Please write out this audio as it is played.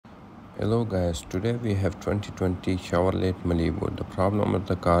Hello guys, today we have 2020 Chevrolet Malibu. The problem with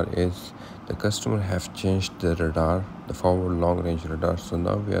the car is the customer have changed the radar, the forward long range radar. So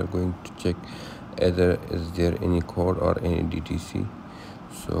now we are going to check either is there any code or any DTC.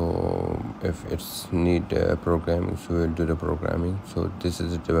 So if it's need programming, so we'll do the programming. So this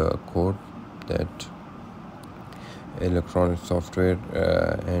is the code that electronic software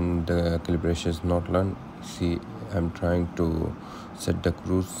and the calibration is not learned. See, I'm trying to set the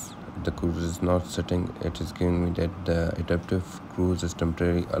cruise. The cruise is not setting. It is giving me that the adaptive cruise is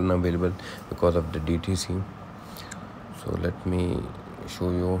temporarily unavailable because of the DTC. So let me show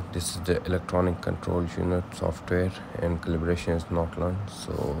you. This is the electronic control unit software and calibration is not learned.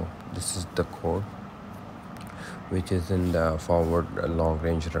 So this is the code which is in the forward long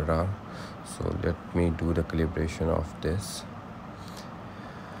range radar. So let me do the calibration of this.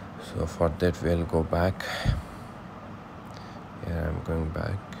 So for that we'll go back. Yeah, I'm going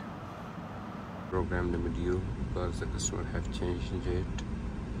back. Program the video because the customer have changed it.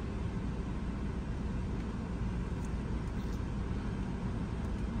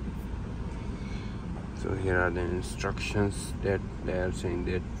 So here are the instructions that they are saying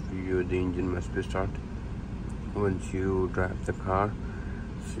that the engine must be started once you drive the car.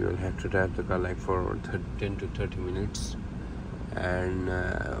 So you'll have to drive the car like for 10 to 30 minutes, and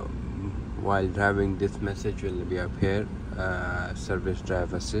while driving this message will be up here, service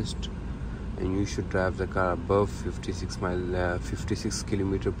drive assist, and you should drive the car above 56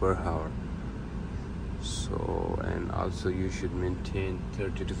 km per hour. So, and also you should maintain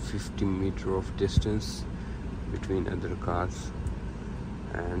 30 to 50 meter of distance between other cars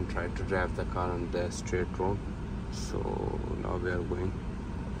and try to drive the car on the straight road. So now we are going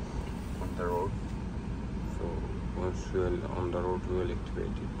on the road. So once we are on the road, we will activate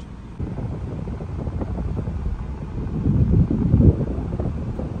it.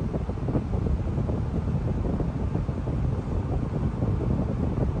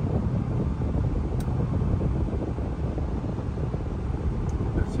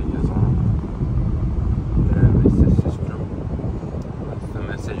 Message is on. Drive assist system. Once the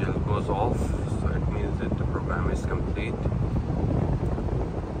message goes off, so it means that the program is complete.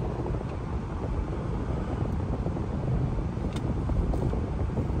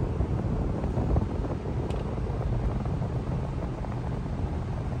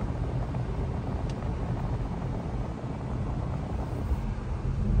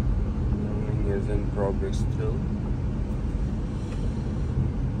 Is in progress still.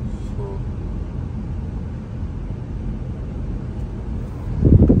 So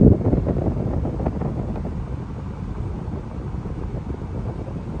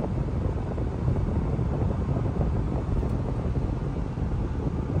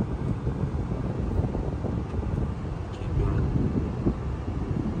keeping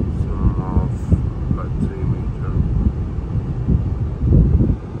some off about 3 meter.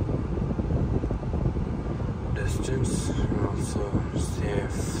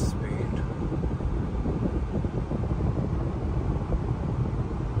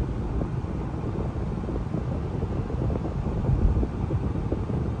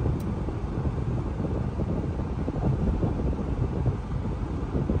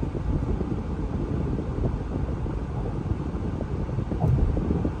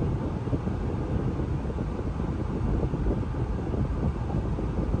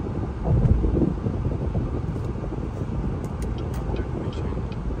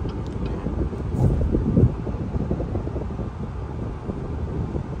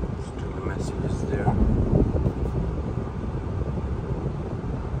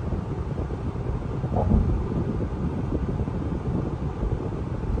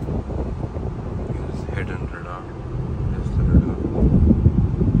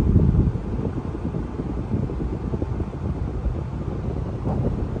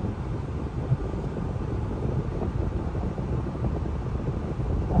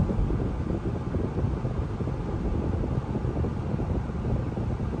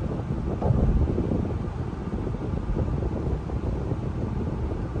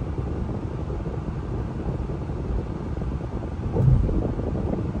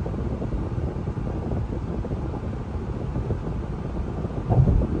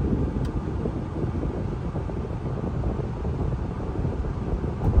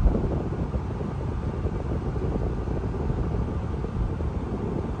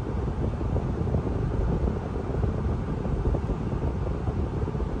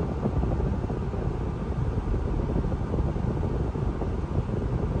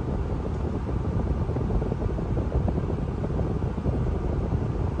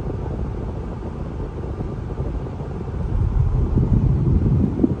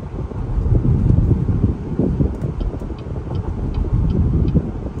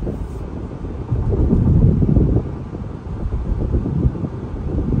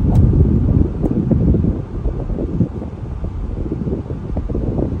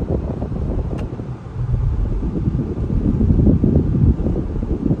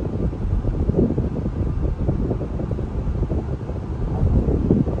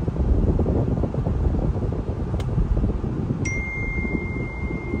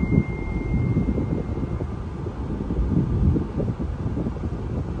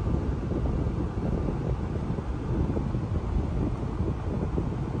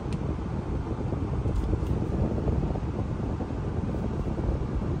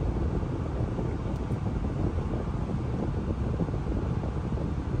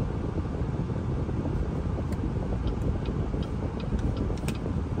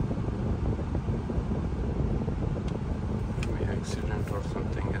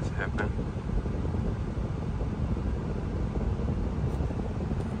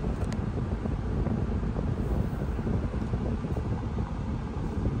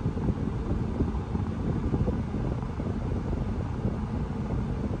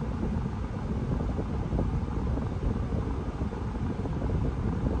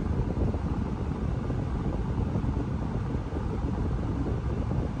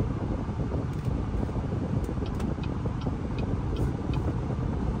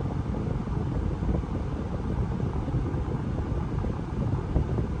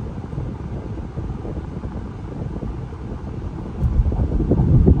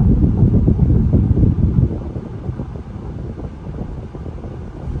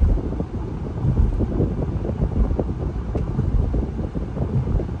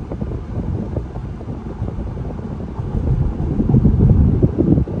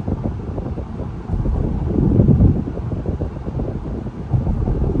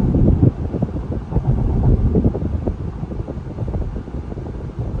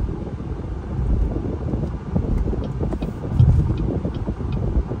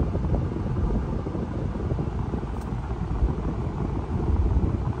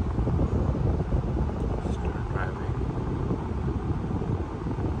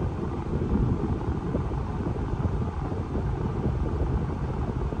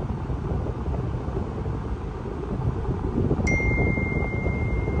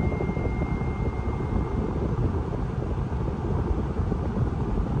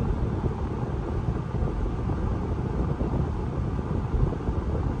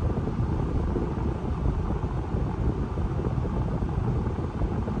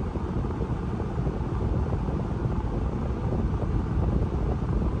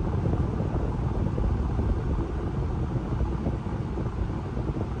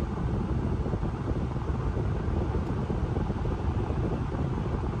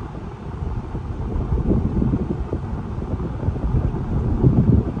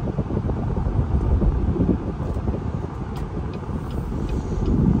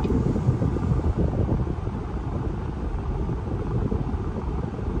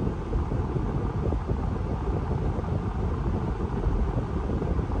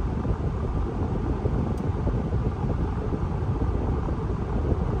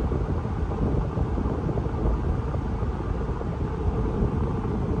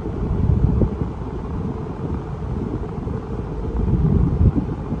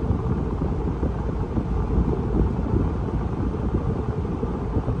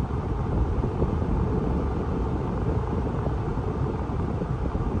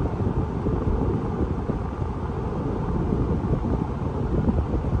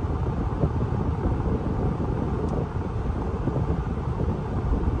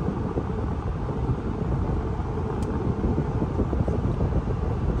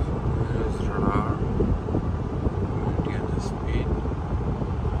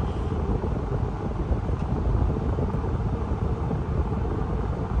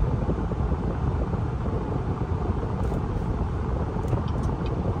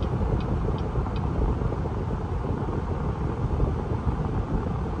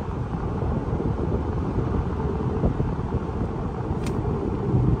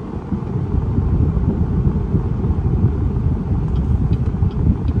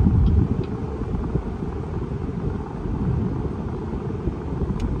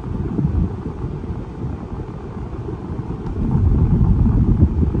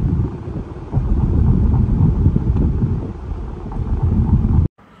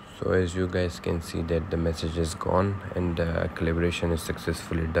 So as you guys can see that the message is gone and the calibration is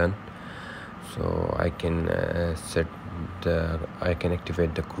successfully done. So I can I can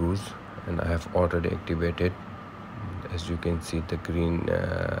activate the cruise, and I have already activated. As you can see, the green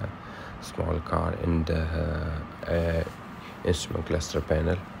small car in the instrument cluster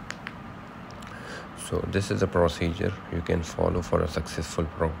panel. So this is a procedure you can follow for a successful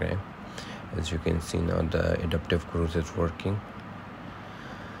program. As you can see now, the adaptive cruise is working.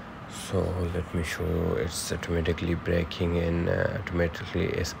 So let me show you, it's automatically braking and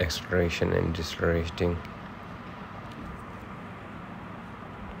automatically acceleration and decelerating.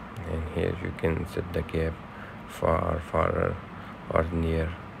 And here you can set the gap far, farther or near.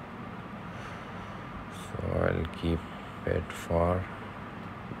 So I'll keep it far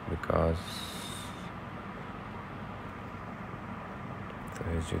because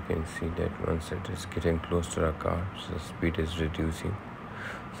as you can see that once it is getting close to the car, so the speed is reducing.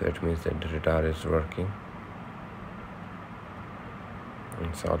 So it means that the radar is working.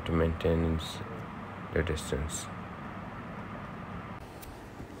 It's how to maintain the distance.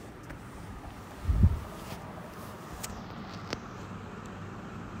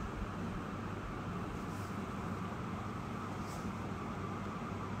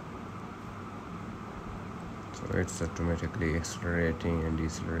 So it's automatically accelerating and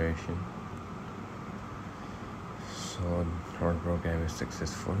deceleration. So our program is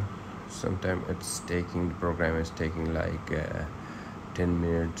successful. Sometimes the program is taking like 10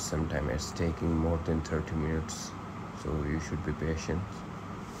 minutes, sometimes it's taking more than 30 minutes. So you should be patient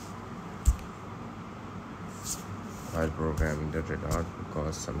while programming the radar,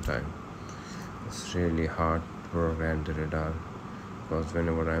 because sometimes it's really hard to program the radar, because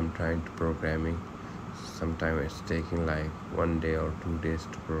whenever I'm trying to programming, sometimes it's taking like 1 day or 2 days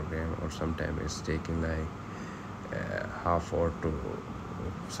to program, or sometimes it's taking like half hour to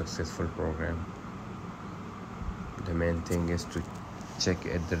successful program. The main thing is to check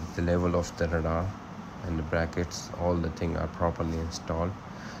at the level of the radar and the brackets, all the things are properly installed.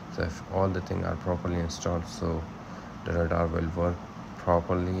 So if all the things are properly installed, so the radar will work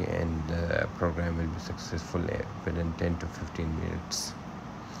properly and the program will be successful within 10 to 15 minutes.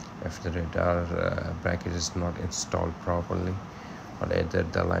 If the radar bracket is not installed properly, or either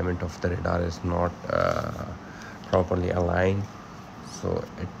the alignment of the radar is not properly aligned, so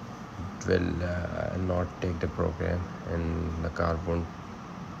it will not take the program, and the car won't,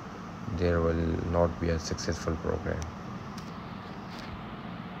 there will not be a successful program.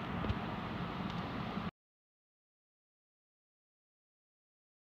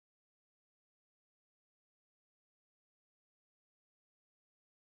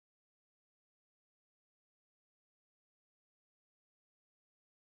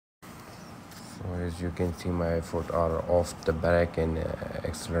 So as you can see, my foot are off the brake and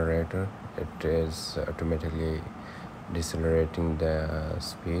accelerator. It is automatically decelerating the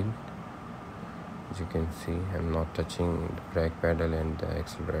speed. As you can see, I'm not touching the brake pedal and the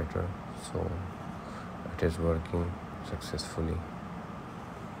accelerator, so it is working successfully.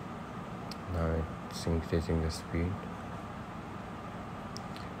 Now it's increasing the speed,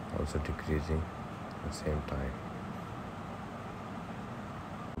 also decreasing at the same time.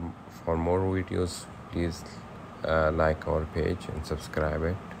 For more videos, please like our page and subscribe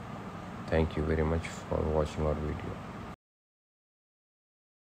it. Thank you very much for watching our video.